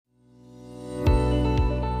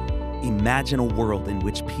imagine a world in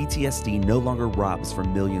which PTSD no longer robs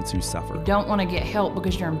from millions who suffer. You don't want to get help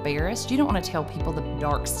because you're embarrassed. You don't want to tell people the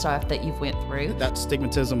dark stuff that you've went through. That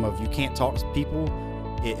stigmatism of you can't talk to people,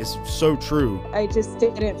 it is so true. I just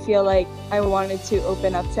didn't feel like I wanted to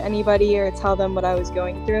open up to anybody or tell them what I was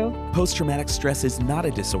going through. Post-traumatic stress is not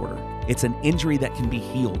a disorder. It's an injury that can be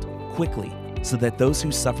healed quickly so that those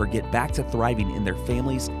who suffer get back to thriving in their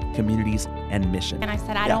families, communities, and mission. And I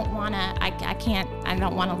said, I don't want to, I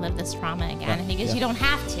don't want to live this trauma again. And he goes, you don't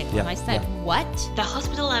have to. And I said, what? The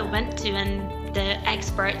hospital I went to and the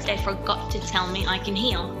experts, they forgot to tell me I can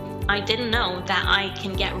heal. I didn't know that I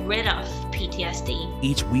can get rid of PTSD.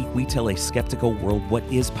 Each week, we tell a skeptical world what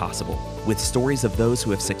is possible with stories of those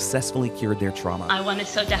who have successfully cured their trauma. I wanted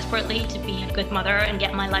so desperately to be a good mother and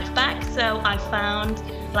get my life back, so I found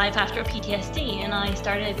Life After PTSD and I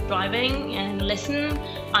started driving and listen.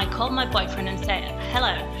 I called my boyfriend and said,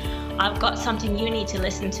 hello, I've got something you need to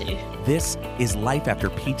listen to. This is Life After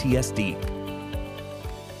PTSD.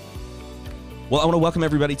 Well, I want to welcome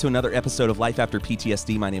everybody to another episode of Life After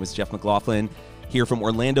PTSD. My name is Jeff McLaughlin, here from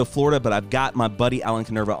Orlando, Florida, but I've got my buddy Alan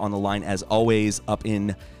Canerva on the line, as always, up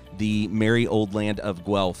in the merry old land of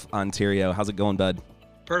Guelph, Ontario. How's it going, bud?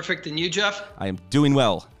 Perfect. And you, Jeff? I am doing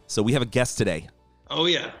well. So we have a guest today. Oh,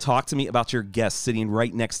 yeah. Talk to me about your guest sitting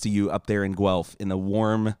right next to you up there in Guelph in the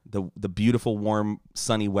warm, the beautiful, warm,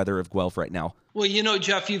 sunny weather of Guelph right now. Well, you know,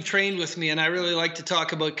 Jeff, you've trained with me, and I really like to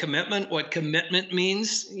talk about commitment, what commitment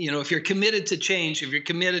means. You know, if you're committed to change, if you're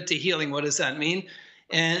committed to healing, what does that mean?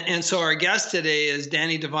 And so our guest today is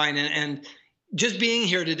Dani Devine, and just being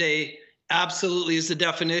here today absolutely is the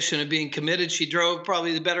definition of being committed. She drove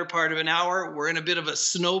probably the better part of an hour. We're in a bit of a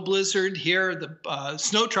snow blizzard here. The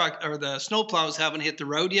snow truck or the snow plows haven't hit the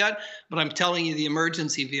road yet, but I'm telling you, the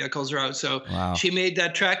emergency vehicles are out. So She made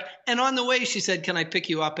that trek. And on the way, she said, can I pick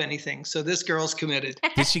you up anything? So this girl's committed.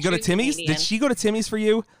 Did she go to Timmy's? Canadian. Did she go to Timmy's for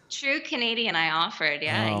you? True Canadian, I offered.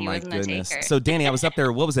 Yeah, Oh, he my wasn't goodness. a taker. So, Dani, I was up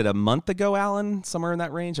there, what was it, a month ago, Alan? Somewhere in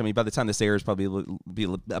that range? I mean, by the time this airs, probably be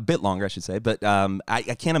a bit longer, I should say. But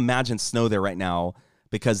I can't imagine snow there right now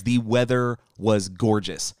because the weather was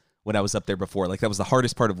gorgeous when I was up there before. Like, that was the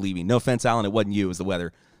hardest part of leaving. No offense, Alan, it wasn't you, it was the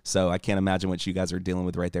weather. So I can't imagine what you guys are dealing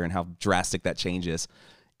with right there and how drastic that change is.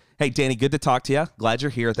 Hey, Dani, good to talk to you. Glad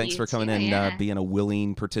you're here. Thanks for coming in, being a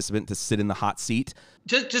willing participant to sit in the hot seat.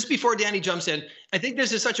 Just before Dani jumps in, I think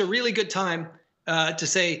this is such a really good time to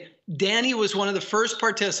say Dani was one of the first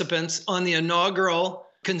participants on the inaugural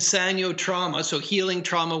Consanyo Trauma, so Healing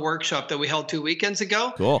Trauma Workshop that we held 2 weekends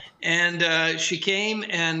ago. Cool. And she came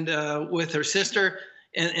and with her sister,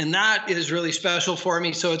 and that is really special for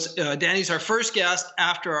me. So it's Dani's our first guest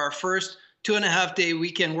after our first 2.5-day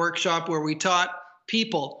weekend workshop where we taught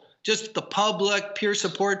people, just the public, peer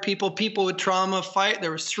support people with trauma fight.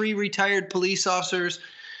 There was 3 retired police officers.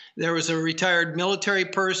 There was a retired military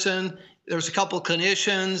person. There was a couple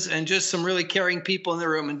clinicians and just some really caring people in the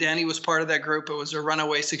room. And Dani was part of that group. It was a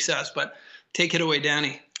runaway success, but take it away,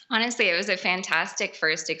 Dani. Honestly, it was a fantastic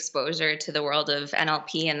first exposure to the world of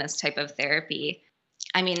NLP and this type of therapy.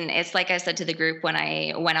 I mean, it's like I said to the group when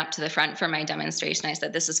I went up to the front for my demonstration, I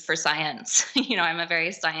said, this is for science. You know, I'm a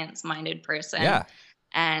very science-minded person. Yeah.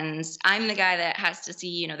 And I'm the guy that has to see,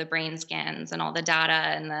 you know, the brain scans and all the data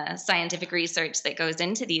and the scientific research that goes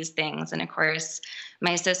into these things. And of course,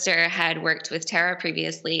 my sister had worked with Tara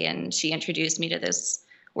previously, and she introduced me to this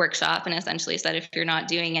workshop and essentially said, if you're not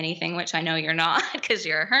doing anything, which I know you're not because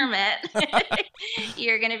you're a hermit,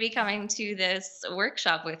 you're going to be coming to this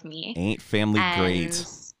workshop with me. Ain't family great?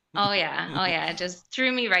 Oh yeah. It just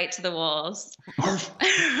threw me right to the wolves.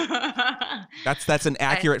 That's an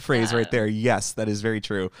accurate phrase right there. Yes, that is very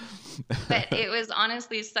true. But it was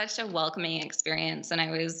honestly such a welcoming experience, and I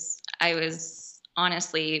was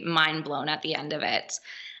honestly mind blown at the end of it.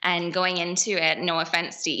 And going into it, no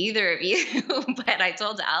offense to either of you, but I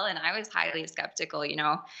told Alan I was highly skeptical. You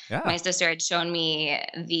know, My sister had shown me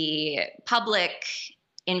the public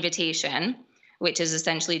invitation, which is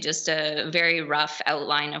essentially just a very rough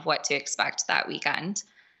outline of what to expect that weekend.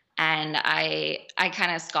 And I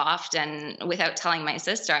kind of scoffed, and without telling my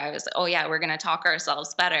sister, I was, oh yeah, we're going to talk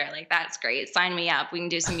ourselves better. Like, that's great. Sign me up. We can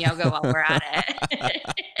do some yoga while we're at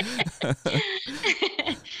it.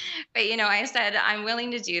 But, you know, I said, I'm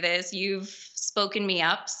willing to do this. You've spoken me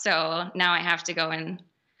up. So now I have to go and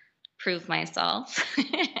prove myself.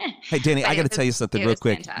 Hey, Dani, I got to tell you something real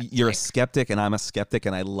quick. Fantastic. You're a skeptic and I'm a skeptic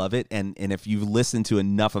and I love it. And if you've listened to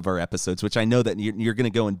enough of our episodes, which I know that you're going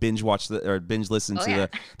to go and binge listen to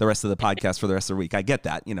the rest of the podcast for the rest of the week. I get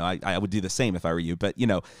that. You know, I would do the same if I were you. But, you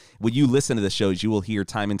know, when you listen to the shows, you will hear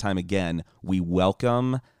time and time again, we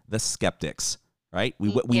welcome the skeptics. right?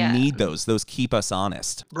 We Yeah. need those. Those keep us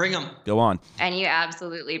honest. Bring them. Go on. And you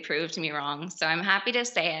absolutely proved me wrong. So I'm happy to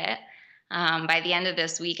say it. By the end of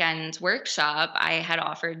this weekend workshop, I had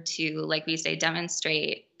offered to, like we say,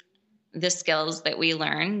 demonstrate the skills that we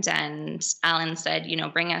learned. And Alan said,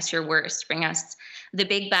 bring us your worst, bring us the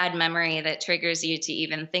big bad memory that triggers you to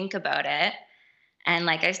even think about it. And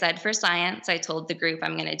like I said, for science, I told the group,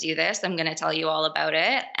 I'm going to do this. I'm going to tell you all about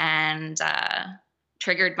it. And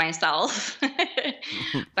triggered myself,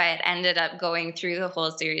 but ended up going through the whole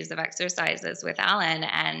series of exercises with Alan.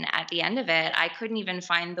 And at the end of it, I couldn't even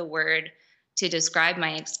find the word to describe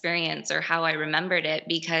my experience or how I remembered it,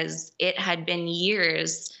 because it had been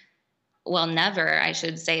years, well, never, I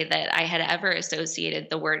should say, that I had ever associated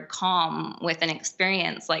the word calm with an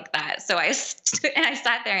experience like that. So I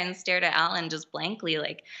sat there and stared at Alan just blankly,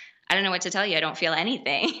 like, I don't know what to tell you. I don't feel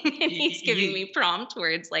anything. And he's giving me prompt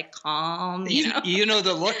words like calm. You know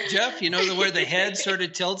the look, Jeff? You know where the head sort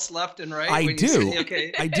of tilts left and right? I do. Say,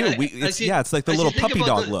 okay. I do. It's like the little puppy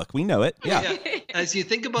dog look. We know it. Yeah. As you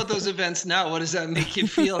think about those events now, what does that make you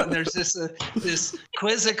feel? And there's this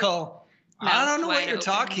quizzical, I don't know what you're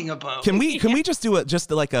talking about. Can we just do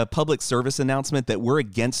like a public service announcement that we're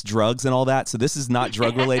against drugs and all that? So this is not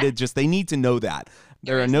drug related. Just they need to know that.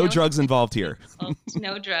 There are no drugs involved here.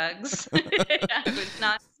 No drugs. I was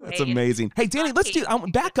not. That's amazing. Hey, Danny,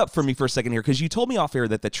 back up for me for a second here, because you told me off air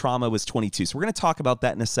that the trauma was 22. So we're going to talk about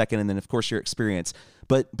that in a second, and then of course your experience.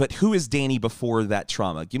 But who is Danny before that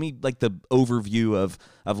trauma? Give me like the overview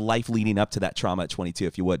of life leading up to that trauma at 22,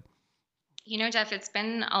 if you would. Jeff, it's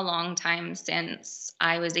been a long time since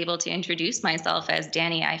I was able to introduce myself as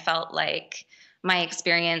Danny. I felt like my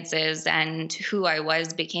experiences and who I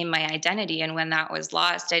was became my identity. And when that was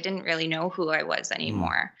lost, I didn't really know who I was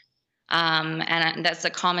anymore. And that's a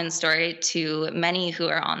common story to many who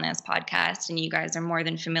are on this podcast. And you guys are more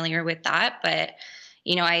than familiar with that. But,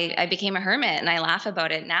 I became a hermit, and I laugh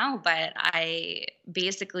about it now. But I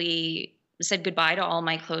basically said goodbye to all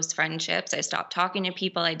my close friendships. I stopped talking to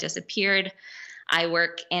people. I disappeared. I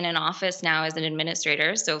work in an office now as an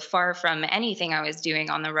administrator, so far from anything I was doing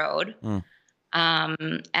on the road.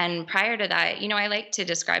 And prior to that, I like to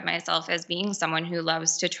describe myself as being someone who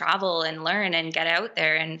loves to travel and learn and get out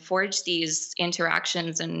there and forge these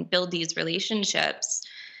interactions and build these relationships.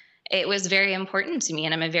 It was very important to me,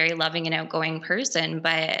 and I'm a very loving and outgoing person,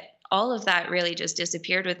 but all of that really just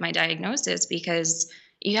disappeared with my diagnosis, because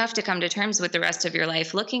you have to come to terms with the rest of your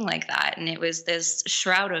life looking like that. And it was this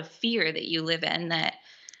shroud of fear that you live in that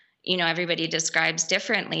everybody describes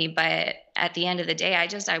differently, but at the end of the day,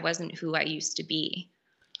 I wasn't who I used to be.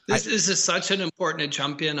 This is such an important to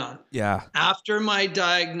jump in on. Yeah. After my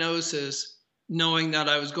diagnosis, knowing that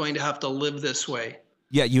I was going to have to live this way.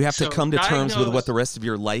 Yeah, you have to come to terms with what the rest of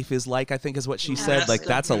your life is like, I think is what she said. Like,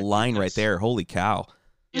 that's a line right there. Holy cow.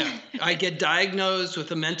 Yeah, I get diagnosed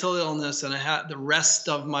with a mental illness, and I had the rest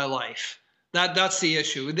of my life. That's the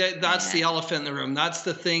issue. That's the elephant in the room. That's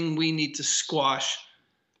the thing we need to squash.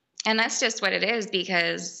 And that's just what it is,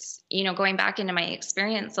 because, going back into my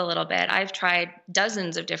experience a little bit, I've tried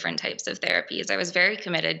dozens of different types of therapies. I was very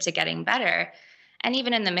committed to getting better. And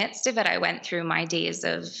even in the midst of it, I went through my days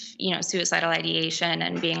of, suicidal ideation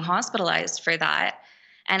and being hospitalized for that.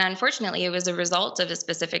 And unfortunately, it was a result of a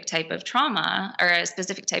specific type of trauma, or a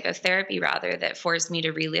specific type of therapy, rather, that forced me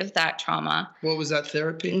to relive that trauma. What was that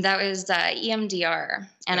therapy? That was EMDR.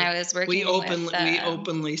 And I was working we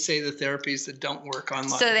openly say the therapies that don't work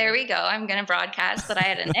online. So there we go. I'm going to broadcast that I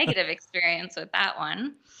had a negative experience with that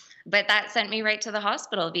one. But that sent me right to the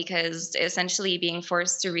hospital, because essentially being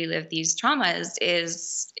forced to relive these traumas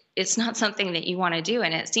it's not something that you want to do.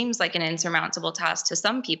 And it seems like an insurmountable task to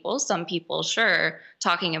some people. Some people, sure,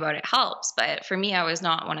 talking about it helps. But for me, I was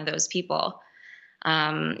not one of those people.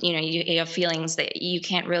 You have feelings that you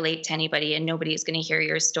can't relate to anybody, and nobody's going to hear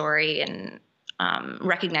your story and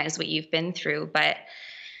recognize what you've been through. But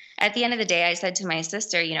at the end of the day, I said to my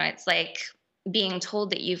sister, it's like being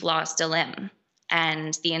told that you've lost a limb.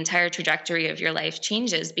 And the entire trajectory of your life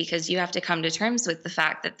changes, because you have to come to terms with the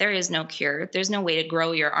fact that there is no cure. There's no way to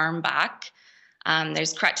grow your arm back.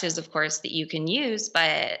 There's crutches, of course, that you can use,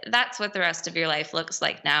 but that's what the rest of your life looks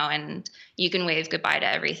like now. And you can wave goodbye to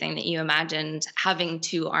everything that you imagined having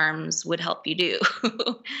two arms would help you do.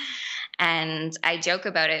 And I joke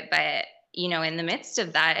about it, but, in the midst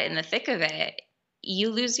of that, in the thick of it, you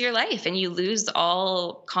lose your life and you lose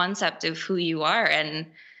all concept of who you are. And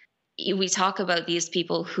we talk about these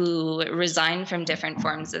people who resign from different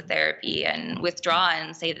forms of therapy and withdraw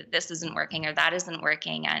and say that this isn't working or that isn't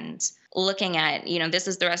working, and looking at, this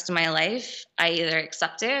is the rest of my life. I either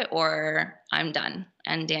accept it or I'm done.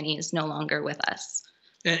 And Danny is no longer with us.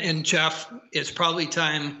 And Jeff, it's probably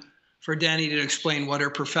time for Danny to explain what her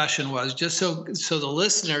profession was, just so the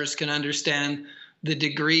listeners can understand the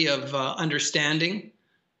degree of understanding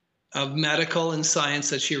of medical and science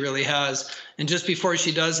that she really has. And just before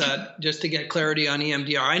she does that, just to get clarity on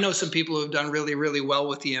EMDR, I know some people who have done really, really well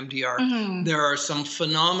with EMDR. Mm-hmm. There are some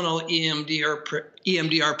phenomenal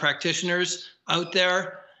EMDR practitioners out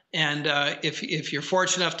there. And if you're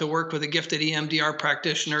fortunate enough to work with a gifted EMDR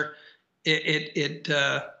practitioner, it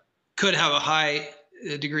could have a high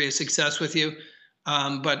degree of success with you.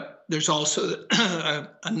 But there's also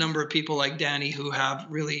a number of people like Danny who have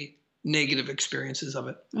really negative experiences of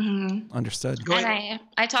it. Mm-hmm. Understood. And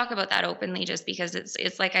I talk about that openly just because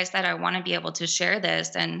it's like I said, I want to be able to share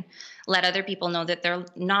this and let other people know that they're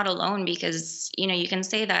not alone, because, you know, you can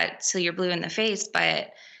say that till you're blue in the face,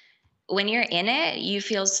 but when you're in it, you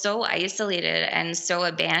feel so isolated and so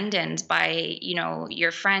abandoned by, you know,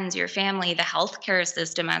 your friends, your family, the healthcare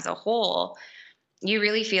system as a whole. You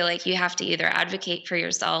really feel like you have to either advocate for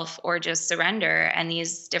yourself or just surrender. And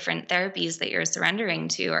these different therapies that you're surrendering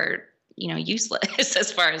to are, you know, useless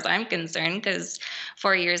as far as I'm concerned, because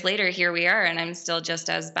 4 years later, here we are, and I'm still just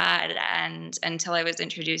as bad. And until I was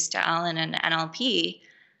introduced to Alan and NLP,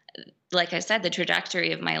 like I said, the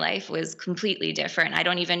trajectory of my life was completely different. I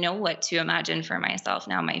don't even know what to imagine for myself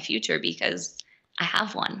now, my future, because I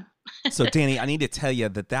have one. So, Danny, I need to tell you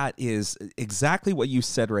that is exactly what you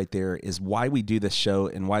said right there is why we do this show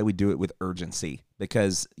and why we do it with urgency,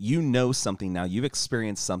 because you know something now. You've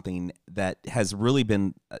experienced something that has really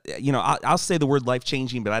been, you know, I'll say the word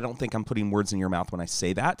life-changing, but I don't think I'm putting words in your mouth when I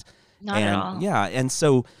say that. Not at all. Yeah. And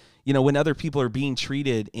so, you know, when other people are being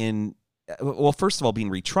treated in, well, first of all,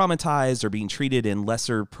 being re-traumatized or being treated in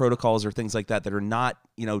lesser protocols or things like that are not,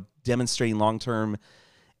 you know, demonstrating long-term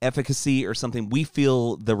efficacy or something, we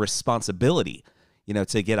feel the responsibility, you know,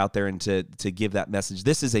 to get out there and to give that message.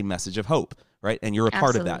 This is a message of hope, right? And you're a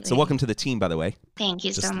part of that. So welcome to the team, by the way. Thank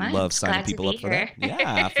you so much. Love signing people up for that.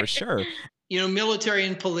 Yeah, for sure. You know, military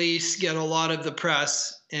and police get a lot of the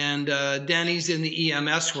press, and Danny's in the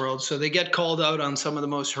EMS world, so they get called out on some of the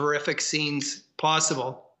most horrific scenes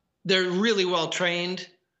possible. They're really well trained.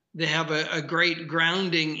 They have a great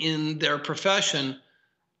grounding in their profession.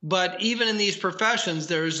 But even in these professions,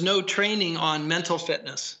 there is no training on mental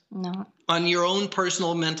fitness. No. On your own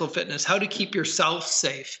personal mental fitness, how to keep yourself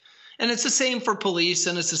safe. And it's the same for police,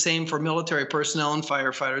 and it's the same for military personnel and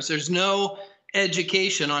firefighters. There's no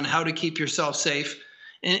education on how to keep yourself safe.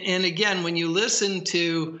 And again, when you listen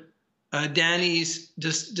to Danny's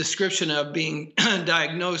description of being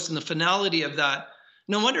diagnosed and the finality of that,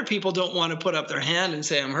 no wonder people don't want to put up their hand and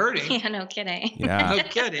say, I'm hurting. Yeah, no kidding. Yeah. No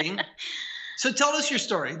kidding. So tell us your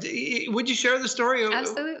story. Would you share the story?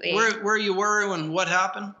 Absolutely. Where you were and what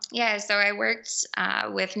happened? Yeah, so I worked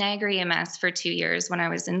with Niagara EMS for 2 years when I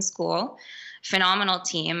was in school. Phenomenal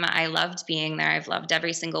team. I loved being there. I've loved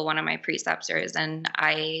every single one of my preceptors, and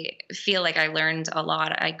I feel like I learned a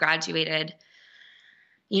lot. I graduated,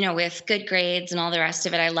 you know, with good grades and all the rest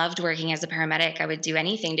of it. I loved working as a paramedic. I would do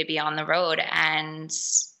anything to be on the road. And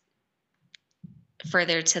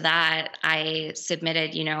further to that, I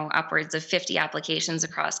submitted, you know, upwards of 50 applications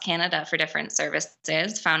across Canada for different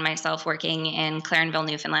services, found myself working in Clarenville,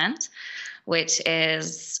 Newfoundland, which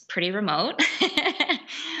is pretty remote.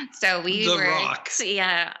 So we worked,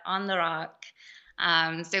 yeah, on the rock.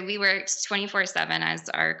 So we worked 24/7 as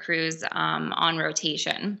our crews on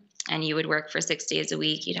rotation, and you would work for 6 days a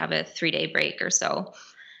week. You'd have a 3-day break or so.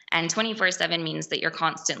 And 24/7 means that you're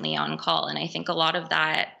constantly on call. And I think a lot of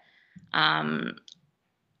that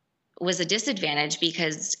was a disadvantage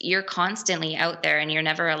because you're constantly out there and you're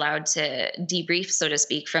never allowed to debrief, so to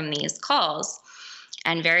speak, from these calls.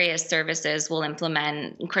 And various services will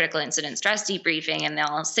implement critical incident stress debriefing, and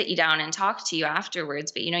they'll sit you down and talk to you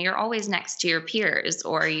afterwards. But, you know, you're always next to your peers,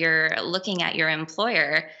 or you're looking at your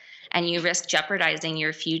employer, and you risk jeopardizing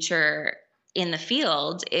your future in the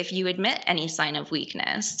field if you admit any sign of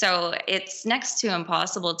weakness. So it's next to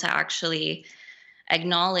impossible to actually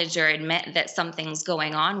acknowledge or admit that something's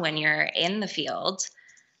going on when you're in the field.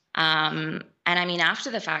 And I mean, after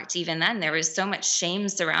the fact, even then, there was so much shame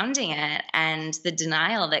surrounding it and the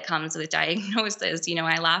denial that comes with diagnosis. You know,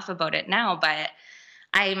 I laugh about it now, but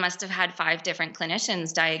I must have had 5 different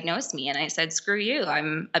clinicians diagnose me. And I said, screw you.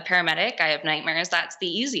 I'm a paramedic. I have nightmares. That's the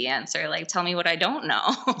easy answer. Like, tell me what I don't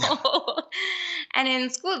know. And in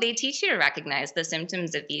school, they teach you to recognize the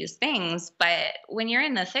symptoms of these things. But when you're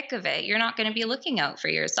in the thick of it, you're not going to be looking out for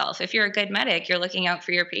yourself. If you're a good medic, you're looking out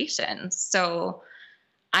for your patients. So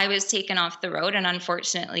I was taken off the road. And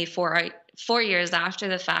unfortunately, 4 years after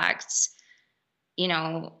the fact, you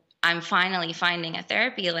know, I'm finally finding a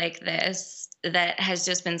therapy like this that has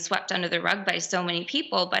just been swept under the rug by so many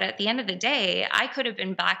people. But at the end of the day, I could have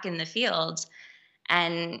been back in the field.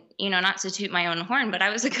 And, not to toot my own horn, but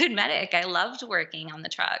I was a good medic. I loved working on the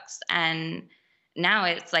trucks. And now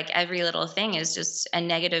it's like every little thing is just a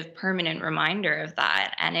negative permanent reminder of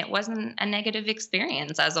that. And it wasn't a negative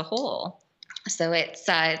experience as a whole. So it's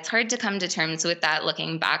hard to come to terms with that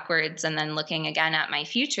looking backwards and then looking again at my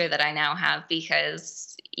future that I now have,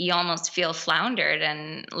 because you almost feel floundered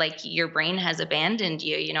and like your brain has abandoned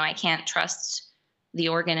you. I can't trust the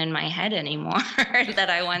organ in my head anymore that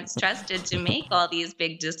I once trusted to make all these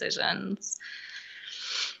big decisions.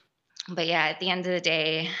 But yeah, at the end of the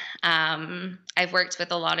day, I've worked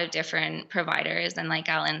with a lot of different providers, and like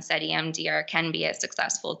Alan said, EMDR can be a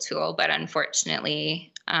successful tool, but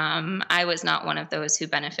unfortunately, I was not one of those who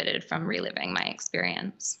benefited from reliving my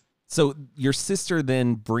experience. So your sister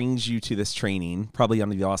then brings you to this training, probably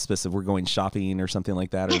under the auspice of we're going shopping or something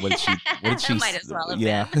like that, or what did she? Might as well have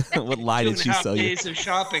yeah. been. What lie did she sell you? 2.5 days of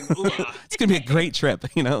shopping. It's gonna be a great trip.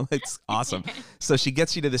 It's awesome. So she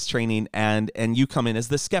gets you to this training, and you come in as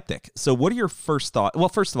the skeptic. So what are your first thoughts? Well,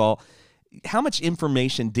 first of all, how much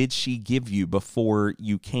information did she give you before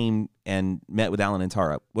you came and met with Alan and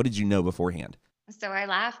Tara? What did you know beforehand? So I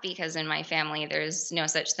laugh because in my family, there's no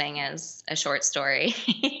such thing as a short story.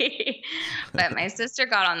 But my sister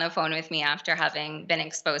got on the phone with me after having been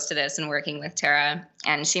exposed to this and working with Tara.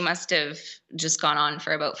 And she must have just gone on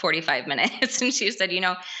for about 45 minutes. And she said,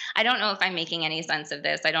 I don't know if I'm making any sense of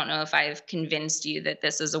this. I don't know if I've convinced you that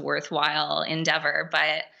this is a worthwhile endeavor,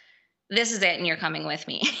 but this is it, and you're coming with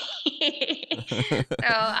me. So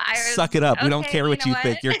I was, suck it up. Okay, we don't care what you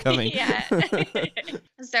think. You're coming. Yeah.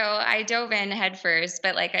 So I dove in head first,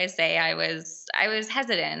 but like I say, I was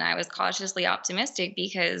hesitant. I was cautiously optimistic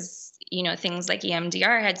because, things like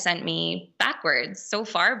EMDR had sent me backwards, so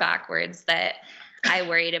far backwards that I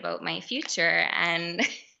worried about my future. And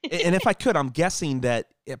if I could, I'm guessing that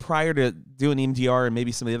prior to doing EMDR and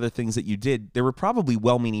maybe some of the other things that you did, there were probably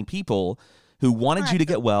well-meaning people who wanted you to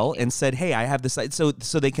get well and said, hey, I have this. So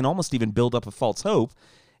they can almost even build up a false hope.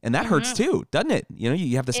 And that hurts too, doesn't it?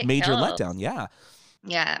 You have this major letdown. Yeah.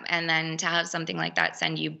 Yeah. And then to have something like that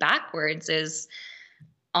send you backwards is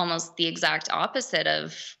almost the exact opposite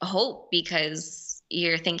of hope, because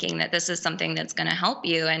you're thinking that this is something that's going to help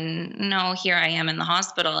you. And no, here I am in the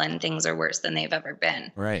hospital and things are worse than they've ever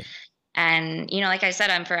been. Right. And, like I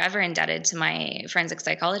said, I'm forever indebted to my forensic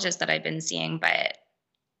psychologist that I've been seeing, but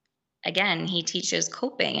again, he teaches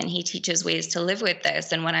coping and he teaches ways to live with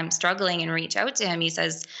this. And when I'm struggling and reach out to him, he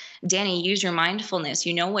says, Danny, use your mindfulness.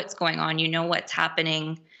 You know what's going on. You know what's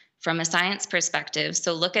happening from a science perspective.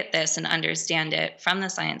 So look at this and understand it from the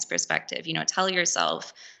science perspective. Tell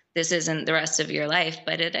yourself this isn't the rest of your life,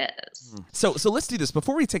 but it is. So let's do this.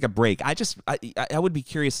 Before we take a break, I would be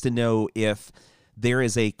curious to know if there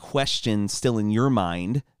is a question still in your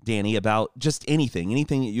mind, Danny, about just anything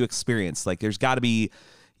that you experience. Like there's got to be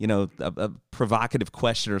a provocative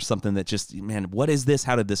question or something that just, man, what is this?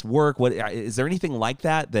 How did this work? What is there anything like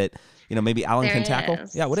that maybe Alan can tackle?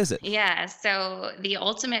 Yeah. What is it? Yeah. So the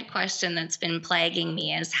ultimate question that's been plaguing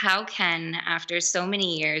me is how can, after so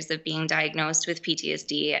many years of being diagnosed with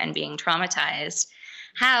PTSD and being traumatized,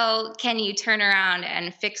 how can you turn around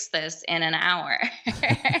and fix this in an hour?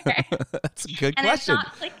 That's a good and question. It's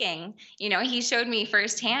not clicking. He showed me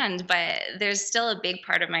firsthand, but there's still a big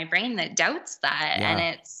part of my brain that doubts that. Yeah.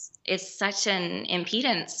 And it's such an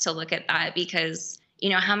impedance to look at that because,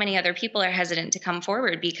 how many other people are hesitant to come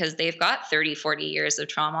forward because they've got 30, 40 years of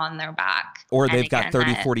trauma on their back. Or they've got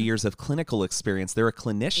 30, 40 years of clinical experience. They're a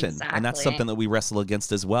clinician. Exactly. And that's something that we wrestle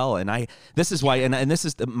against as well. And this is why, and this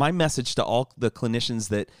is my message to all the clinicians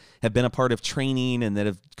that have been a part of training and that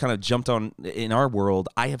have kind of jumped on in our world.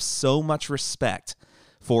 I have so much respect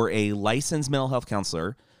for a licensed mental health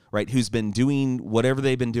counselor, right, who's been doing whatever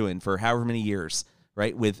they've been doing for however many years,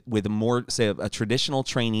 right, with a more, say, a traditional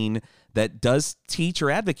training that does teach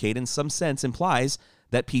or advocate in some sense implies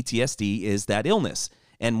that PTSD is that illness.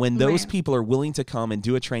 And when those people are willing to come and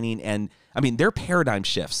do a training, and I mean, their paradigm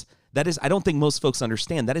shifts. That is, I don't think most folks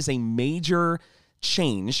understand. That is a major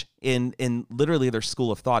change in literally their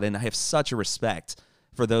school of thought. And I have such a respect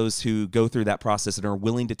for those who go through that process and are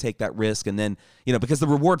willing to take that risk. And then, because the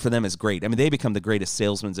reward for them is great. I mean, they become the greatest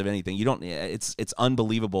salesmen of anything. It's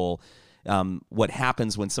unbelievable what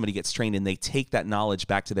happens when somebody gets trained and they take that knowledge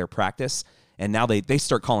back to their practice. And now they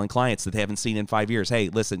start calling clients that they haven't seen in 5 years. Hey,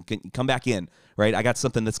 listen, come back in, right? I got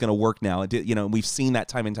something that's going to work now. We've seen that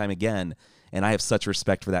time and time again. And I have such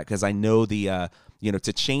respect for that because I know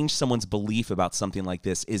to change someone's belief about something like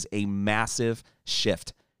this is a massive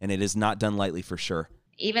shift. And it is not done lightly for sure.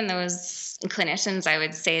 even those clinicians, I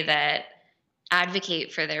would say, that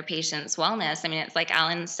advocate for their patients' wellness. I mean, it's like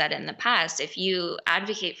Alan said in the past, if you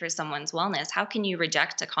advocate for someone's wellness, how can you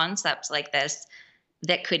reject a concept like this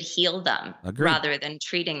that could heal them rather than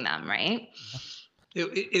treating them, right?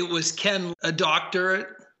 It was Ken, a doctor at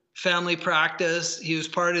family practice. He was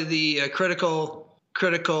part of the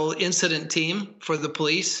critical incident team for the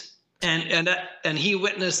police. And he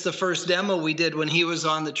witnessed the first demo we did when he was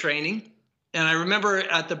on the training. And I remember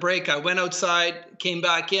at the break, I went outside, came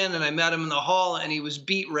back in, and I met him in the hall, and he was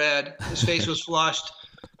beet red. His face was flushed.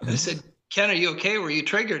 And I said, Ken, are you okay? Were you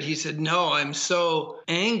triggered? He said, no, I'm so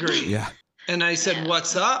angry. Yeah. And I said,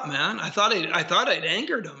 what's up, man? I thought I'd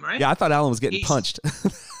angered him, right? Yeah, I thought Alan was getting punched.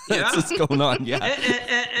 That's what's going on, yeah.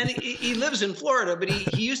 And he lives in Florida, but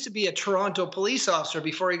he used to be a Toronto police officer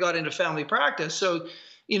before he got into family practice. So,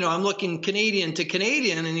 I'm looking Canadian to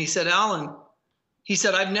Canadian, and he said, Alan, he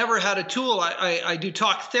said, I've never had a tool. I do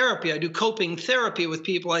talk therapy. I do coping therapy with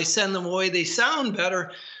people. I send them away. They sound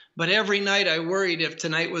better. But every night I worried if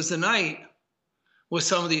tonight was the night with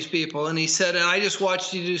some of these people. And he said, and I just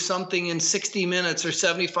watched you do something in 60 minutes or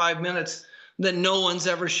 75 minutes that no one's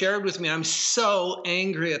ever shared with me. I'm so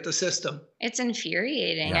angry at the system. It's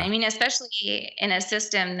infuriating. Yeah. I mean, especially in a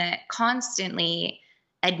system that constantly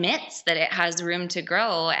admits that it has room to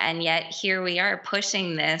grow. And yet here we are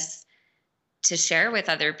pushing this to share with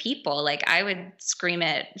other people. Like, I would scream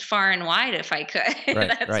it far and wide if I could.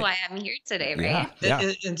 That's why I'm here today, right?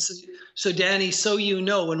 Yeah. And so Danny, so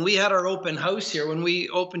when we had our open house here, when we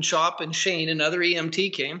opened shop and Shane, another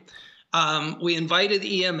EMT came, we invited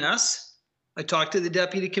EMS. I talked to the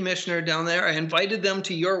deputy commissioner down there. I invited them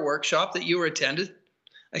to your workshop that you were attended.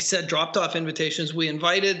 I said, dropped off invitations. We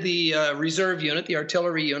invited the reserve unit, the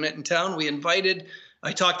artillery unit in town.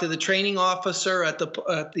 I talked to the training officer at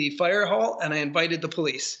the fire hall, and I invited the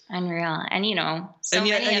police. Unreal. And and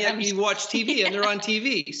yet you watch TV and they're on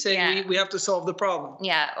TV saying we have to solve the problem.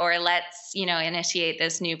 Yeah. Or let's, initiate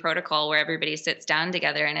this new protocol where everybody sits down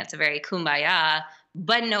together and it's a very kumbaya,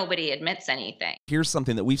 but nobody admits anything. Here's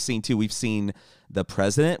something that we've seen too. We've seen the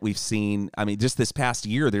president. We've seen, just this past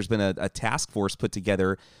year, there's been a task force put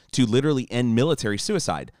together to literally end military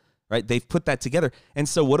suicide. Right? They've put that together. And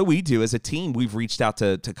so what do we do as a team? We've reached out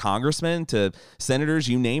to congressmen, to senators,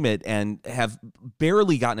 you name it, and have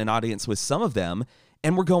barely gotten an audience with some of them.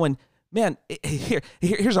 And we're going, man,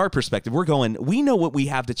 here's our perspective. We're going, we know what we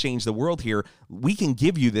have to change the world here. We can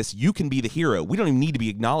give you this. You can be the hero. We don't even need to be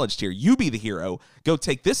acknowledged here. You be the hero. Go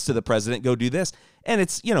take this to the president. Go do this. And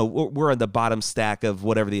it's, we're on the bottom stack of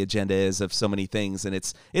whatever the agenda is of so many things. And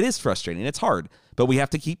it is frustrating. It's hard, but we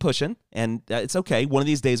have to keep pushing, and it's okay. One of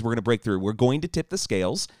these days we're going to break through. We're going to tip the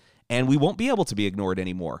scales, and we won't be able to be ignored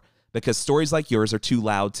anymore because stories like yours are too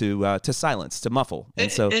loud to silence, to muffle.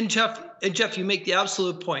 And Jeff, you make the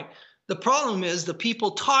absolute point. The problem is the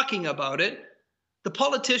people talking about it, the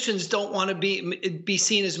politicians don't want to be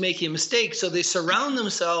seen as making a mistake, so they surround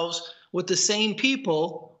themselves with the same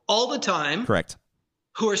people all the time. Correct.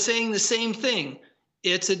 Who are saying the same thing.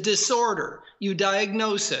 It's a disorder. You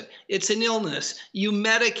diagnose it. It's an illness. You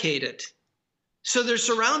medicate it. So they're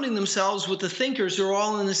surrounding themselves with the thinkers who are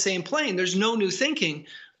all in the same plane. There's no new thinking.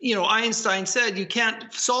 Einstein said you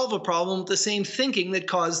can't solve a problem with the same thinking that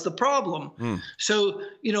caused the problem. So,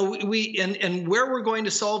 and where we're going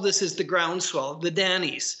to solve this is the groundswell, the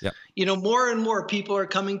Dannies. Yep. More and more people are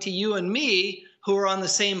coming to you and me who are on the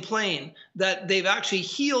same plane, that they've actually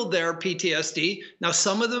healed their PTSD. Now,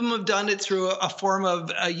 some of them have done it through a form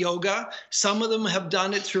of yoga. Some of them have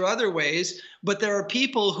done it through other ways. But there are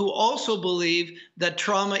people who also believe that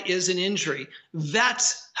trauma is an injury.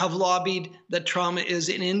 Vets have lobbied that trauma is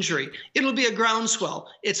an injury. It'll be a groundswell.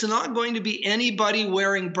 It's not going to be anybody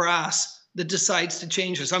wearing brass that decides to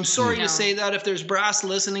change this. I'm sorry to say that. If there's brass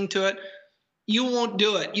listening to it, you won't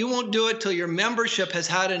do it. You won't do it till your membership has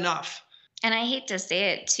had enough. And I hate to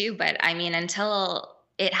say it too, but until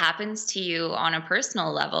it happens to you on a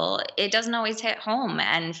personal level, it doesn't always hit home.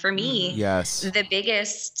 And for me, the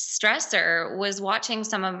biggest stressor was watching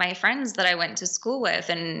some of my friends that I went to school with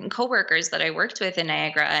and coworkers that I worked with in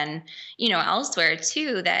Niagara and, elsewhere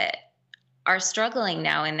too, that are struggling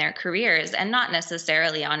now in their careers, and not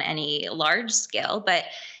necessarily on any large scale, but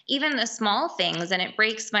even the small things. And it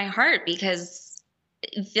breaks my heart because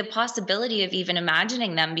the possibility of even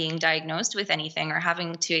imagining them being diagnosed with anything or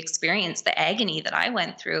having to experience the agony that I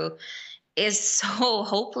went through is so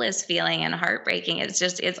hopeless feeling and heartbreaking.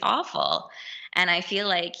 It's awful. And I feel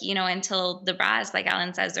like, until the brass, like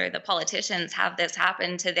Alan says, or the politicians have this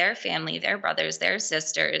happen to their family, their brothers, their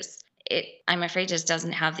sisters, I'm afraid just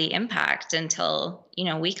doesn't have the impact until,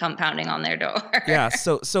 we come pounding on their door. Yeah.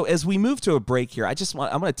 So as we move to a break here, I'm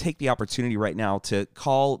going to take the opportunity right now to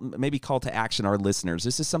call to action our listeners.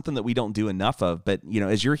 This is something that we don't do enough of, but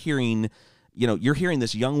as you're hearing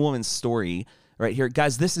this young woman's story right here,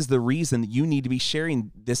 guys, this is the reason that you need to be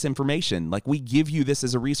sharing this information. Like, we give you this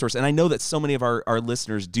as a resource. And I know that so many of our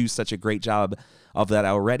listeners do such a great job of that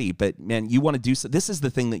already, but man, you want to do so. This is the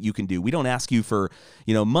thing that you can do. We don't ask you for,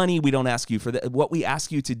 money. We don't ask you for that. What we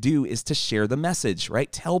ask you to do is to share the message,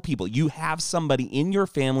 right? Tell people you have somebody in your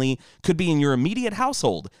family, could be in your immediate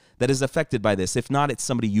household, that is affected by this. If not, it's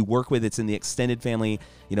somebody you work with, it's in the extended family.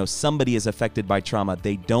 Somebody is affected by trauma.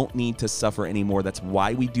 They don't need to suffer anymore. That's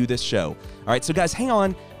why we do this show. All right, so guys, hang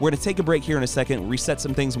on. We're going to take a break here in a second, reset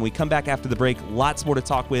some things. When we come back after the break, lots more to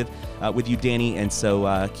talk with you, Danny. And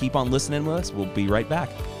so keep on listening with us. We'll be right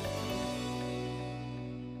back.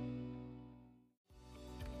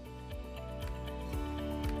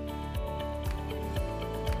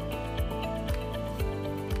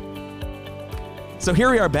 So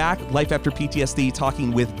here we are back, Life After PTSD,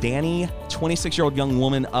 talking with Danny, 26-year-old young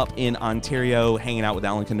woman up in Ontario, hanging out with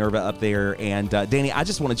Alan Canerva up there. And Danny, I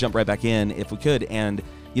just want to jump right back in if we could. And,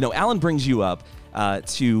 Alan brings you up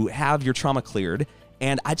to have your trauma cleared.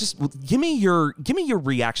 And I just, give me your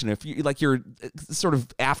reaction, if you like, your sort of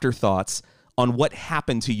afterthoughts on what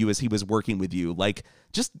happened to you as he was working with you. Like,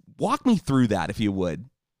 just walk me through that, if you would.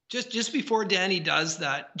 Just before Danny does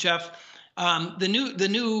that, Jeff, the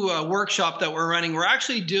new workshop that we're running, we're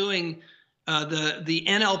actually doing the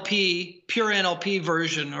NLP, pure NLP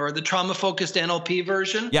version, or the trauma-focused NLP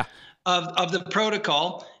version of the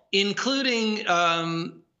protocol, including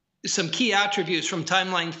some key attributes from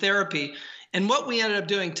timeline therapy. And what we ended up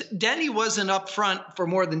doing, Danny wasn't up front for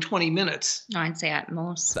more than 20 minutes. No, I'd say at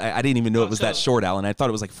most. I didn't even know it was that short, Alan. I thought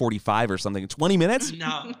it was like 45 or something. 20 minutes?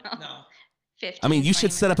 No. 15, I mean, you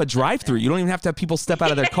should set up a drive-through. You don't even have to have people step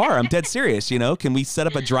out of their car. I'm dead serious, Can we set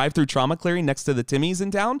up a drive-through trauma clearing next to the Timmy's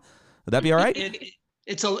in town? Would that be all right?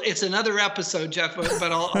 It's another episode, Jeff,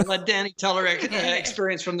 but I'll let Danny tell her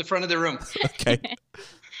experience from the front of the room. Okay.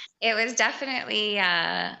 It was definitely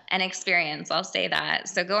an experience, I'll say that.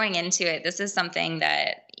 So going into it, this is something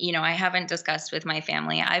that, I haven't discussed with my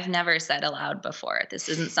family. I've never said aloud before. This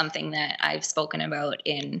isn't something that I've spoken about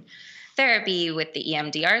in therapy with the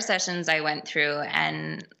EMDR sessions I went through.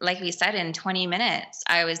 And like we said, in 20 minutes,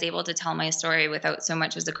 I was able to tell my story without so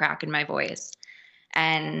much as a crack in my voice.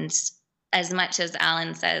 And as much as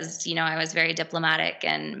Alan says, I was very diplomatic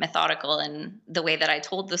and methodical in the way that I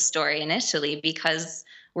told the story initially, because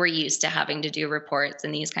we're used to having to do reports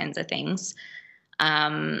and these kinds of things.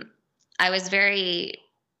 I was very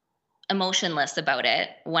emotionless about it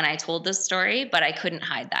when I told the story, but I couldn't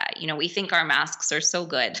hide that. We think our masks are so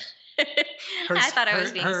good. I thought I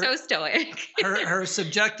was being so stoic. her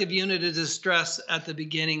subjective unit of distress at the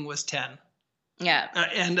beginning was 10. Yeah.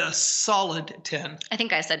 And a solid 10. I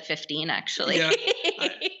think I said 15, actually.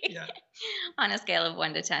 Yeah. On a scale of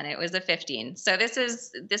 1 to 10, it was a 15. So this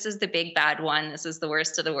is the big bad one. This is the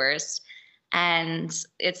worst of the worst. And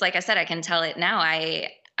it's like I said, I can tell it now. I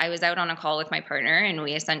was out on a call with my partner, and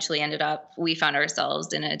we essentially we found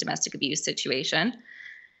ourselves in a domestic abuse situation.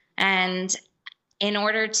 And in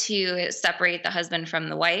order to separate the husband from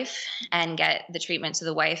the wife and get the treatment to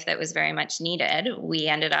the wife that was very much needed, we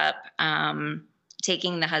ended up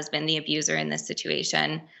taking the husband, the abuser in this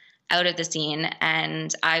situation, out of the scene.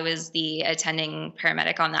 And I was the attending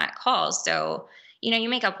paramedic on that call. So, you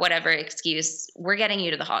make up whatever excuse. We're getting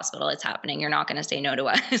you to the hospital. It's happening. You're not going to say no to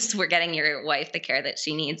us. We're getting your wife the care that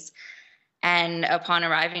she needs. And upon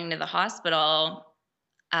arriving to the hospital,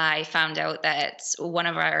 I found out that one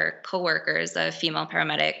of our coworkers, a female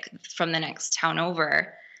paramedic from the next town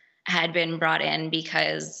over, had been brought in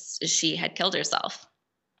because she had killed herself.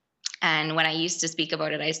 And when I used to speak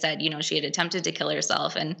about it, I said, she had attempted to kill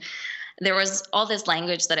herself. And there was all this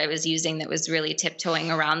language that I was using that was really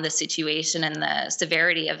tiptoeing around the situation and the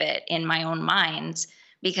severity of it in my own mind,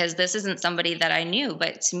 because this isn't somebody that I knew,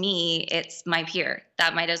 but to me, it's my peer.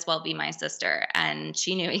 That might as well be my sister. And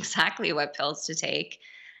she knew exactly what pills to take.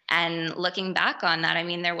 And looking back on that,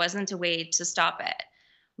 there wasn't a way to stop it.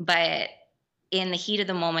 But in the heat of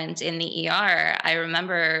the moment in the ER, I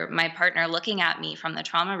remember my partner looking at me from the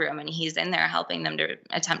trauma room, and he's in there helping them to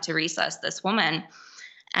attempt to resusc this woman.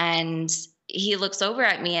 And he looks over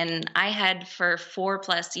at me, and I had for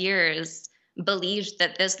 4+ years believed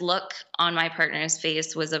that this look on my partner's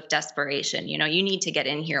face was of desperation. You need to get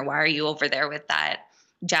in here. Why are you over there with that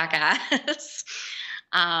jackass?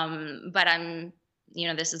 But I'm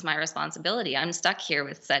this is my responsibility. I'm stuck here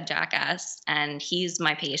with said jackass and he's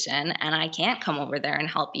my patient and I can't come over there and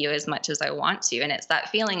help you as much as I want to. And it's that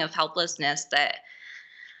feeling of helplessness that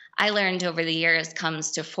I learned over the years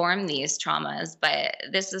comes to form these traumas. But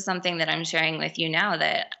this is something that I'm sharing with you now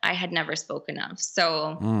that I had never spoken of.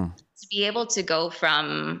 So to be able to go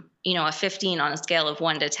from, a 15 on a scale of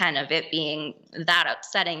 1 to 10 of it being that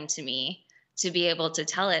upsetting to me, to be able to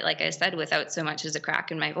tell it, like I said, without so much as a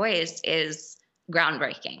crack in my voice is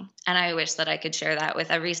groundbreaking. And I wish that I could share that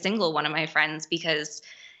with every single one of my friends, because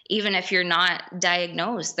even if you're not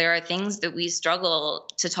diagnosed, there are things that we struggle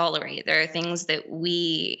to tolerate. There are things that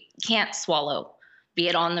we can't swallow, be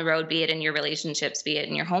it on the road, be it in your relationships, be it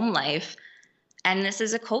in your home life. And this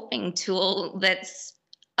is a coping tool that's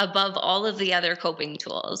above all of the other coping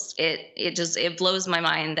tools. It blows my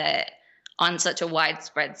mind that on such a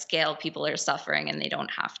widespread scale, people are suffering and they don't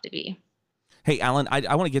have to be. Hey, Alan,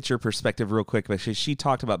 I want to get your perspective real quick. But she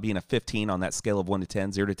talked about being a 15 on that scale of 1 to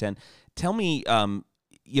 10, 0 to 10. Tell me,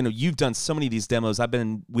 you've done so many of these demos. I've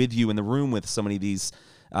been with you in the room with so many of these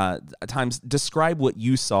times. Describe what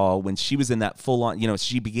you saw when she was in that full on,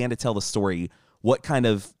 she began to tell the story. What kind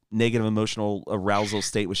of negative emotional arousal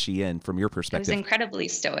state was she in from your perspective? It was incredibly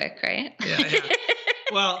stoic, right? Yeah.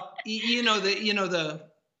 Well,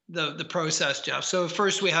 the process, Jeff. So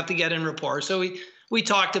first we have to get in rapport. So we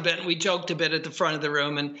talked a bit and we joked a bit at the front of the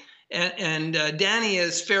room, and Danny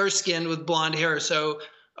is fair-skinned with blonde hair. So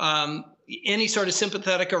any sort of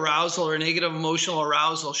sympathetic arousal or negative emotional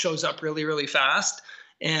arousal shows up really, really fast.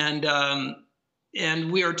 And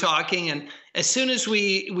we were talking, and as soon as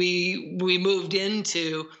we moved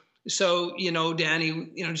into, so,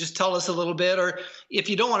 Danny, just tell us a little bit, or if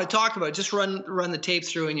you don't want to talk about it, just run the tape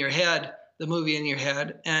through in your head, the movie in your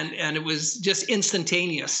head. And it was just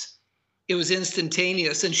instantaneous. It was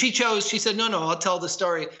instantaneous. And she said, no, I'll tell the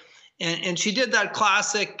story. And she did that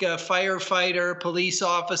classic firefighter, police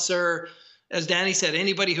officer, as Danny said,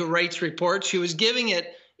 anybody who writes reports. She was giving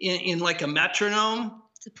it in like a metronome.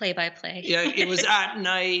 It's a play-by-play. Yeah, it was at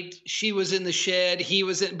night. She was in the shed. He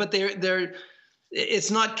was in, but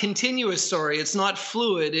it's not continuous story. It's not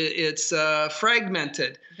fluid. It's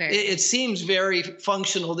fragmented. It seems very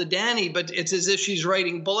functional to Danny, but it's as if she's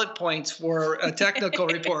writing bullet points for a technical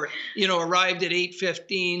report. Arrived at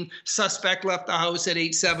 8:15. Suspect left the house at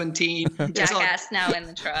 8:17. Jackass now in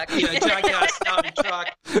the truck. Yeah, jackass now in the truck.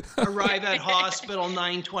 Arrive at hospital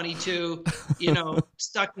 9:22.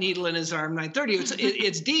 Stuck needle in his arm 9:30.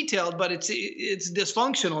 It's detailed, but it's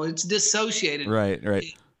dysfunctional. It's dissociated. Right.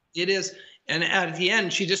 It is. And at the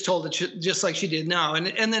end, she just told it just like she did now.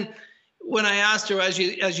 And then when I asked her, as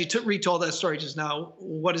you retold that story just now,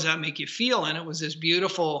 what does that make you feel? And it was this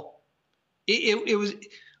beautiful. It was.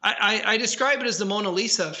 I describe it as the Mona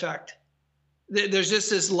Lisa effect. There's just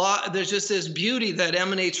this beauty that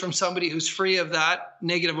emanates from somebody who's free of that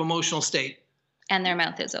negative emotional state. And their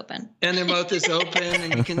mouth is open. And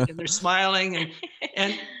they're smiling,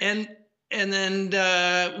 and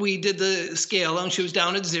then we did the scale, and she was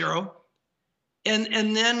down at 0.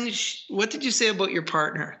 And then what did you say about your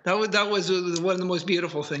partner? That was one of the most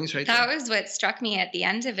beautiful things right there. That was what struck me at the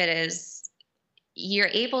end of it, is you're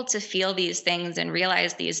able to feel these things and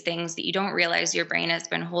realize these things that you don't realize your brain has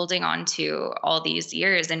been holding on to all these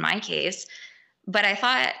years, in my case. But I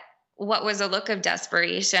thought, what was a look of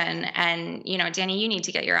desperation, and, Danny, you need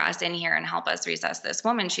to get your ass in here and help us resuscitate this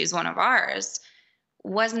woman. She's one of ours.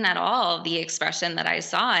 Wasn't at all the expression that I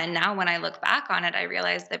saw. And now when I look back on it, I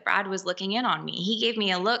realized that Brad was looking in on me. He gave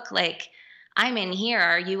me a look like, I'm in here.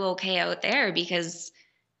 Are you okay out there? Because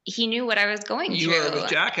he knew what I was going through. You were with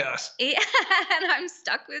Jackass. Yeah, and I'm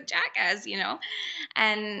stuck with Jackass,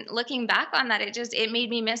 And looking back on that, it made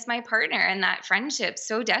me miss my partner and that friendship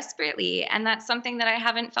so desperately. And that's something that I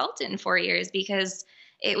haven't felt in 4 years, because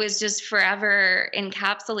it was just forever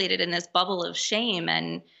encapsulated in this bubble of shame.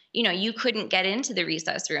 And you couldn't get into the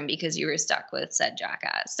resus room because you were stuck with said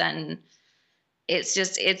jackass. And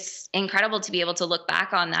it's incredible to be able to look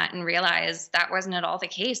back on that and realize that wasn't at all the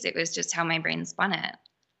case. It was just how my brain spun it.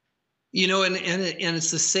 And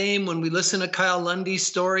it's the same when we listen to Kyle Lundy's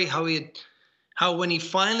story, how when he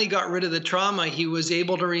finally got rid of the trauma, he was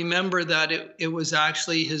able to remember that it was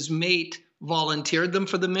actually his mate volunteered them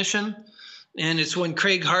for the mission. And it's when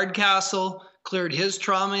Craig Hardcastle cleared his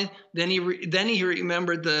trauma. Then he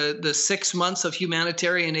remembered the 6 months of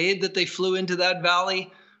humanitarian aid that they flew into that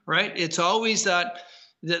valley, right? It's always that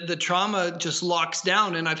the trauma just locks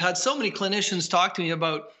down. And I've had so many clinicians talk to me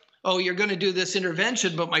about, oh, you're going to do this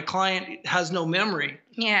intervention, but my client has no memory.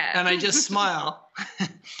 Yeah. And I just smile.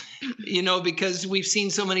 because we've seen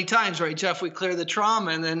so many times, right, Jeff? We clear the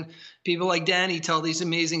trauma, and then people like Danny tell these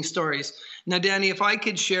amazing stories. Now, Danny, if I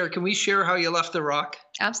could share, can we share how you left the Rock?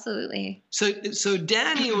 Absolutely. So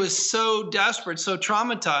Danny was so desperate, so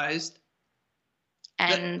traumatized.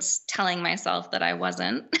 And telling myself that I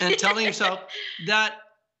wasn't. And telling herself that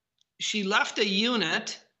she left a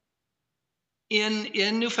unit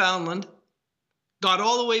in Newfoundland, got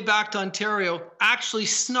all the way back to Ontario, actually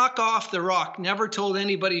snuck off the Rock, never told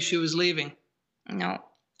anybody she was leaving. No,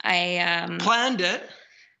 I planned it.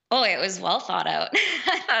 Oh, it was well thought out.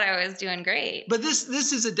 I thought I was doing great. But this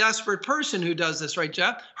is a desperate person who does this, right,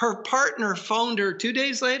 Jeff? Her partner phoned her 2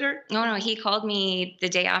 days later? No, he called me the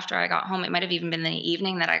day after I got home. It might have even been the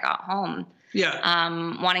evening that I got home. Yeah.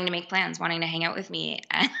 Wanting to make plans, wanting to hang out with me.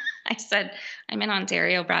 And I said, I'm in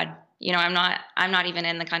Ontario, Brad. I'm not even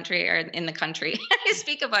in the country. I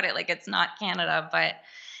speak about it like it's not Canada, but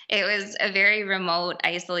it was a very remote,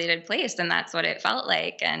 isolated place, and that's what it felt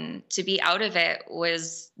like. And to be out of it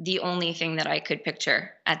was the only thing that I could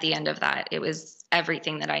picture at the end of that. It was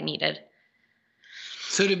everything that I needed.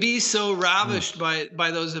 So to be so ravished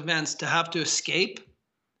by those events, to have to escape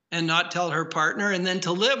and not tell her partner, and then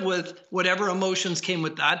to live with whatever emotions came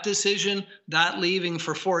with that decision, that leaving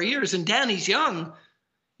for 4 years. And Danny's young.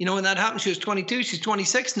 When that happened, she was 22. She's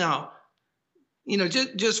 26 now.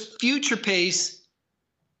 Just future pace.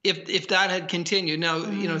 If that had continued. Now,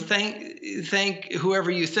 thank whoever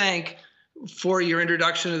you thank for your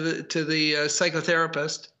introduction to the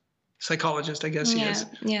psychologist, I guess he is.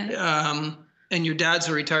 Yeah. And your dad's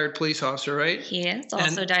a retired police officer, right? He is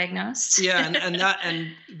also diagnosed. Yeah, and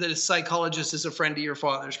the psychologist is a friend of your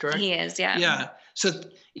father's, correct? He is, yeah. Yeah. So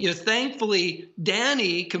thankfully,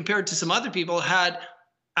 Danny, compared to some other people, had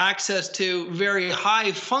access to very high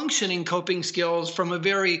functioning coping skills from a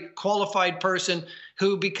very qualified person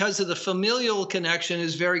who, because of the familial connection,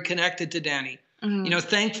 is very connected to Danny.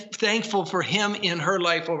 Mm-hmm. Thankful for him in her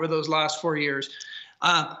life over those last 4 years.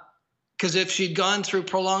 Because if she'd gone through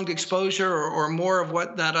prolonged exposure or more of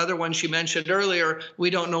what that other one she mentioned earlier, we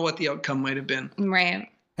don't know what the outcome might have been. Right.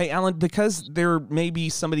 Hey, Alan, because there may be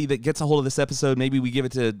somebody that gets a hold of this episode, maybe we give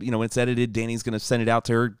it to, when it's edited, Danny's going to send it out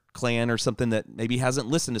to her clan or something that maybe hasn't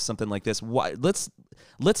listened to something like this.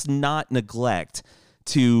 Let's not neglect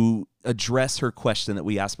to address her question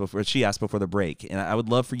that she asked before the break. And I would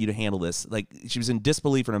love for you to handle this. Like, she was in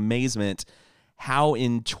disbelief and amazement. How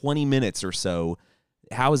in 20 minutes or so,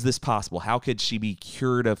 how is this possible? How could she be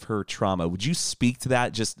cured of her trauma? Would you speak to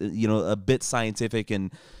that, just, a bit scientific,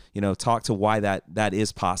 and talk to why that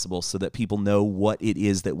is possible, so that people know what it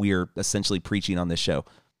is that we are essentially preaching on this show?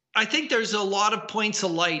 I think there's a lot of points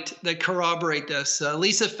of light that corroborate this.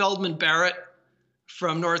 Lisa Feldman Barrett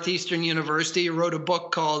from Northeastern University wrote a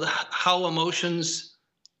book called How Emotions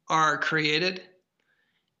Are Created.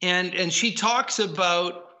 And she talks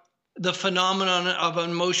about the phenomenon of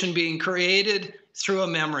emotion being created through a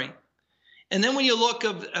memory. And then when you look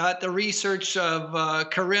at the research of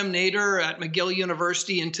Karim Nader at McGill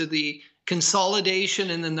University into the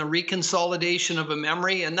consolidation and then the reconsolidation of a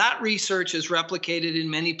memory, and that research is replicated in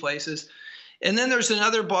many places. And then there's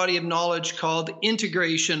another body of knowledge called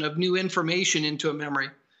integration of new information into a memory.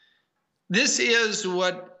 This is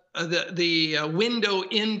what the window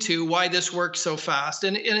into why this works so fast.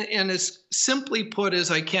 And as simply put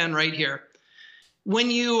as I can right here.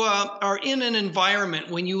 When you are in an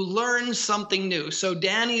environment, when you learn something new, so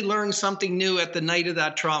Danny learned something new at the night of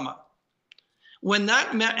that trauma. When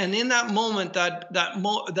and in that moment,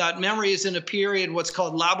 that memory is in a period what's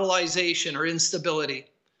called labilization or instability.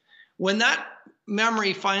 When that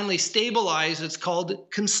memory finally stabilizes, it's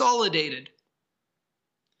called consolidated.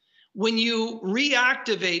 When you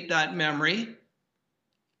reactivate that memory,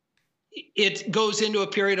 it goes into a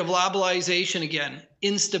period of labilization again,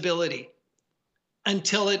 instability,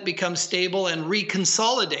 until it becomes stable and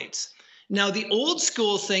reconsolidates. Now, the old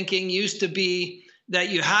school thinking used to be that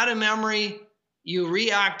you had a memory, you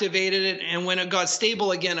reactivated it, and when it got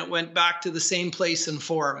stable again, it went back to the same place and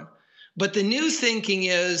form. But the new thinking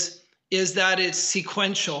is that it's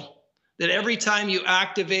sequential, that every time you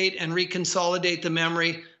activate and reconsolidate the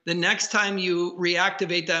memory, the next time you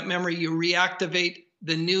reactivate that memory, you reactivate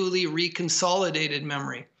the newly reconsolidated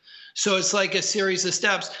memory. So it's like a series of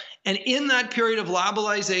steps. And in that period of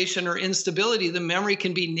labilization or instability, the memory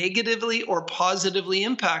can be negatively or positively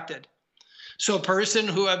impacted. So a person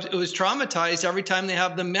who is traumatized, every time they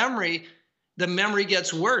have the memory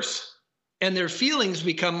gets worse and their feelings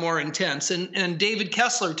become more intense. And David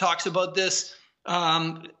Kessler talks about this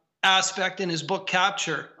aspect in his book,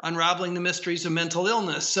 Capture, Unraveling the Mysteries of Mental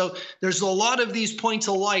Illness. So there's a lot of these points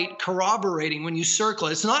of light corroborating when you circle.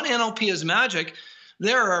 It's not NLP is magic,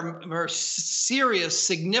 there are serious,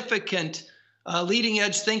 significant leading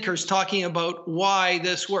edge thinkers talking about why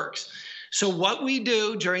this works. So what we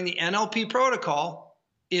do during the NLP protocol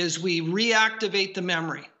is we reactivate the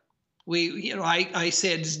memory. I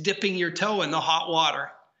say it's dipping your toe in the hot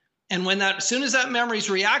water. And as soon as that memory is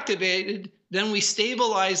reactivated, then we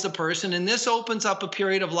stabilize the person. And this opens up a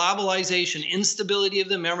period of labilization, instability of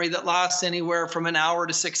the memory that lasts anywhere from an hour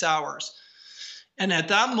to 6 hours. And at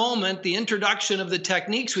that moment, the introduction of the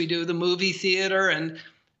techniques we do, the movie theater, and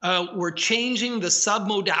we're changing the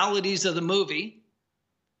submodalities of the movie.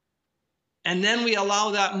 And then we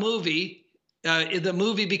allow that movie, the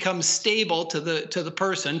movie becomes stable to the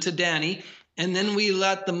person, to Danny. And then we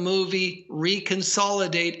let the movie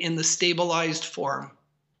reconsolidate in the stabilized form.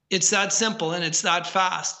 It's that simple and it's that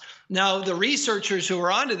fast. Now, the researchers who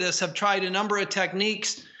are onto this have tried a number of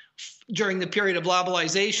techniques during the period of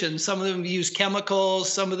labilization. Some of them use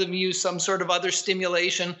chemicals, some of them use some sort of other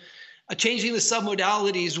stimulation. Changing the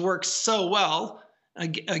submodalities works so well.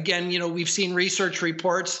 Again, we've seen research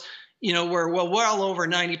reports, where well over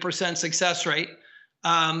 90% success rate.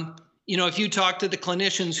 If you talk to the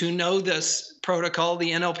clinicians who know this protocol,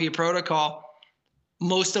 the NLP protocol,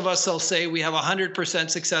 most of us will say we have 100%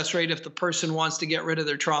 success rate if the person wants to get rid of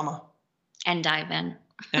their trauma. And dive in.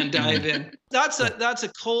 That's a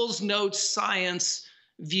Coles Notes science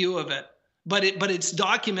view of it. But it's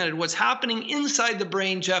documented. What's happening inside the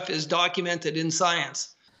brain, Jeff, is documented in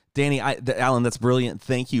science. Danny, Alan, that's brilliant.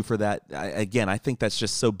 Thank you for that. Again, I think that's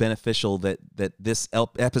just so beneficial that this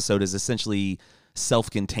episode is essentially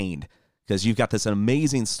self-contained, because you've got this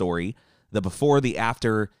amazing story, the before, the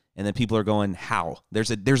after, and then people are going, how?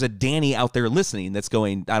 There's a Danny out there listening that's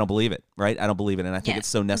going, I don't believe it, right? I don't believe it. And I think it's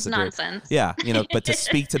so necessary. It's nonsense. Yeah, but to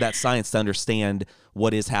speak to that science, to understand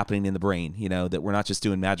what is happening in the brain, that we're not just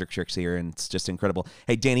doing magic tricks here, and it's just incredible.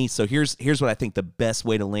 Hey, Danny, so here's what I think the best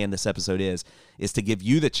way to land this episode is to give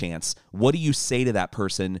you the chance. What do you say to that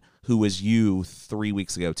person who was you 3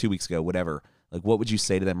 weeks ago, 2 weeks ago, whatever? Like, what would you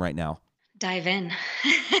say to them right now? Dive in.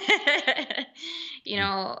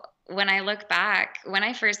 When I look back, when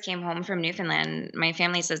I first came home from Newfoundland, my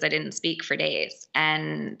family says I didn't speak for days.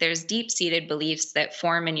 And there's deep-seated beliefs that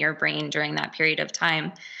form in your brain during that period of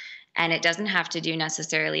time. And it doesn't have to do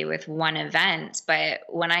necessarily with one event. But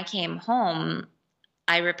when I came home,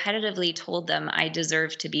 I repetitively told them I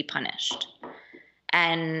deserve to be punished.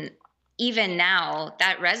 And even now,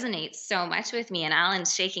 that resonates so much with me. And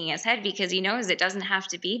Alan's shaking his head because he knows it doesn't have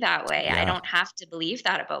to be that way. Yeah. I don't have to believe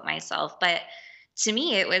that about myself. But to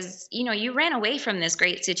me, it was, you ran away from this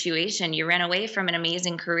great situation. You ran away from an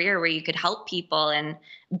amazing career where you could help people and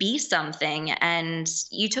be something. And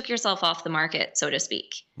you took yourself off the market, so to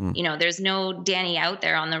speak. There's no Danny out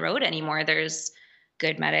there on the road anymore. There's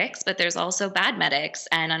good medics, but there's also bad medics.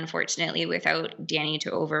 And unfortunately, without Danny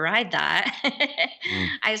to override that,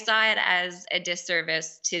 I saw it as a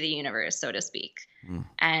disservice to the universe, so to speak.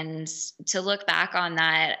 And to look back on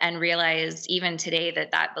that and realize even today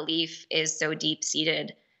that belief is so deep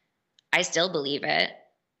seated, I still believe it.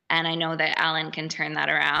 And I know that Alan can turn that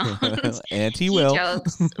around. And he will.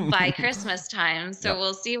 Jokes by Christmas time. So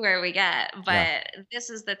we'll see where we get. But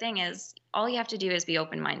this is the thing is all you have to do is be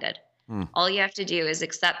open-minded. All you have to do is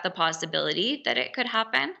accept the possibility that it could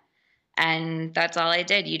happen. And that's all I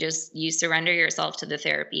did. You surrender yourself to the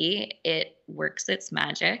therapy. It works its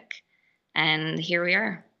magic. And here we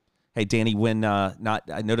are. Hey, Danny,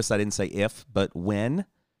 I noticed I didn't say if, but when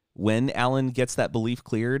Alan gets that belief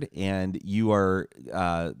cleared and you are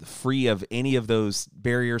free of any of those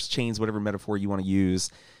barriers, chains, whatever metaphor you want to use,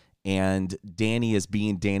 and Danny is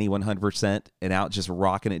being Danny 100% and out just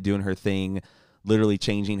rocking it, doing her thing, literally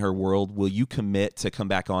changing her world, will you commit to come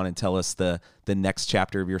back on and tell us the next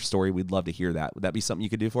chapter of your story? We'd love to hear that. Would that be something you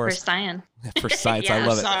could do for us? For science. For science. I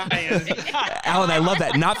love it. Alan, I love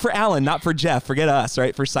that. Not for Alan, not for Jeff. Forget us,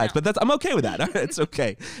 right? For science. No. But I'm okay with that. It's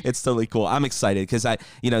okay. It's totally cool. I'm excited because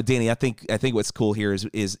Danny, I think what's cool here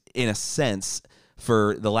is in a sense,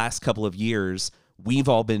 for the last couple of years, we've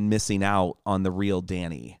all been missing out on the real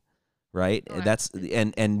Danny. Right.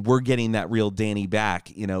 And we're getting that real Danny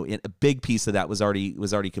back. A big piece of that was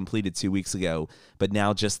already completed 2 weeks ago, but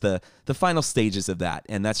now just the final stages of that.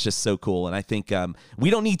 And that's just so cool. And I think we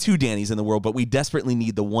don't need two Dannys in the world, but we desperately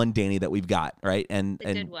need the one Danny that we've got. Right. And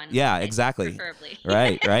good one. Yeah, exactly. Preferably.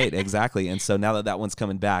 Right. Exactly. And so now that one's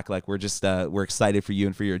coming back, like we're just we're excited for you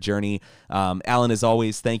and for your journey. Alan, as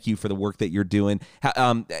always, thank you for the work that you're doing.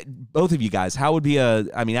 Both of you guys, how would be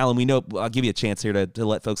Alan, we know, I'll give you a chance here to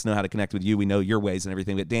let folks know how to connect with you. We know your ways and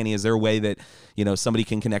everything, but Danny, is there a way that somebody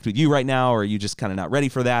can connect with you right now, or are you just kind of not ready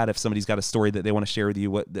for that? If somebody's got a story that they want to share with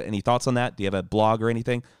you, any thoughts on that? Do you have a blog or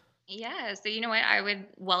anything? Yeah, so you know what? I would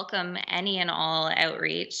welcome any and all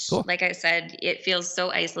outreach. Cool. Like I said, it feels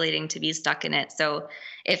so isolating to be stuck in it. So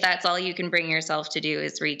if that's all you can bring yourself to do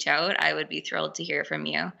is reach out, I would be thrilled to hear from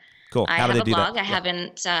you. Cool. I How do have they a do blog. that? I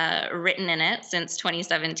haven't written in it since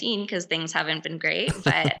 2017 because things haven't been great,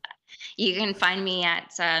 but you can find me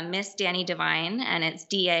at Miss Dani Devine, and it's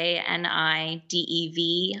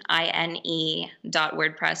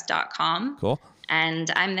DANIDEVINE.wordpress.com. Cool.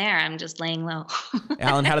 And I'm there. I'm just laying low.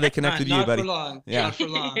 Alan, how do they connect with you, Not buddy? for long. Yeah. Not for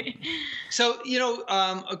long. So,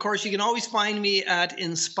 of course, you can always find me at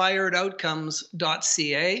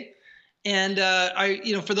inspiredoutcomes.ca. And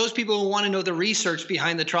for those people who want to know the research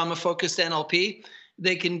behind the trauma-focused NLP,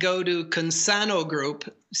 they can go to Consano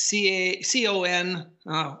Group, C-O-N,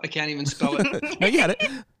 oh, I can't even spell it. No, you got it.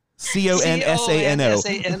 CONSANO.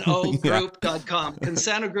 CONSANO group.com,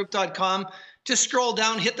 consanogroup.com. Just scroll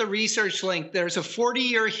down, hit the research link. There's a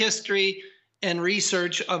 40-year history and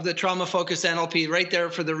research of the trauma-focused NLP right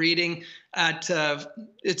there for the reading.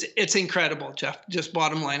 It's incredible, Jeff. Just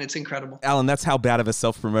bottom line, it's incredible. Alan, that's how bad of a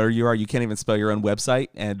self-promoter you are. You can't even spell your own website,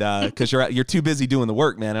 and because you're too busy doing the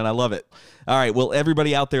work, man. And I love it. All right, well,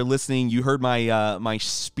 everybody out there listening, you heard my my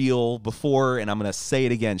spiel before, and I'm gonna say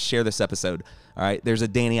it again. Share this episode. All right, there's a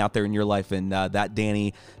Dani out there in your life, and that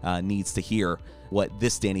Dani needs to hear what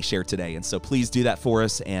this Dani shared today. And so please do that for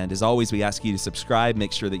us. And as always, we ask you to subscribe,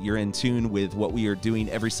 make sure that you're in tune with what we are doing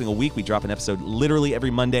every single week. We drop an episode literally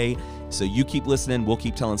every Monday. So you keep listening, we'll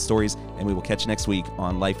keep telling stories, and we will catch you next week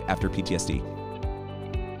on Life After PTSD.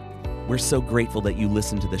 We're so grateful that you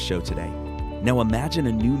listened to the show today. Now imagine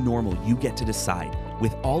a new normal you get to decide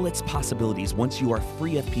with all its possibilities once you are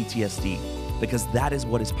free of PTSD, because that is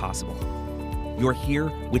what is possible. You're here,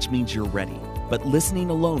 which means you're ready. But listening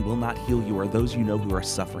alone will not heal you or those you know who are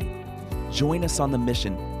suffering. Join us on the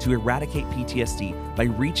mission to eradicate PTSD by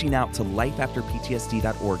reaching out to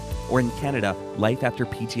lifeafterptsd.org, or in Canada,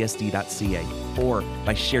 lifeafterptsd.ca, or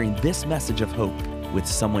by sharing this message of hope with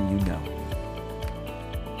someone you know.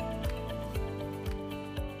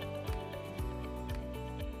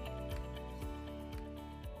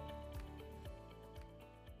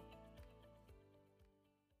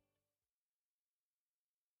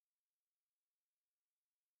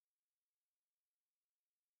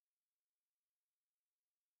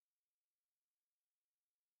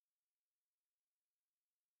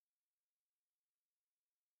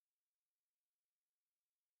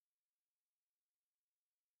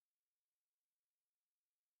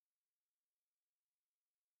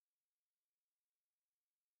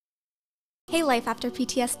 Hey Life After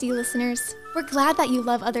PTSD listeners, we're glad that you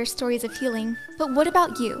love other stories of healing, but what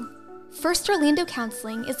about you? First Orlando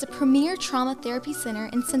Counseling is the premier trauma therapy center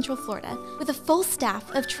in Central Florida with a full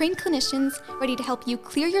staff of trained clinicians ready to help you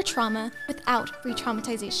clear your trauma without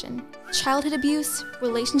re-traumatization. Childhood abuse,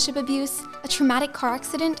 relationship abuse, a traumatic car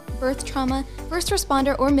accident, birth trauma, first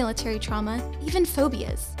responder or military trauma, even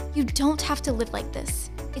phobias. You don't have to live like this.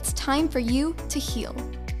 It's time for you to heal.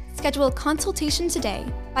 Schedule a consultation today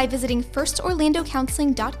by visiting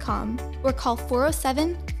firstorlandocounseling.com or call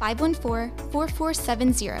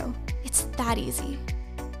 407-514-4470. It's that easy.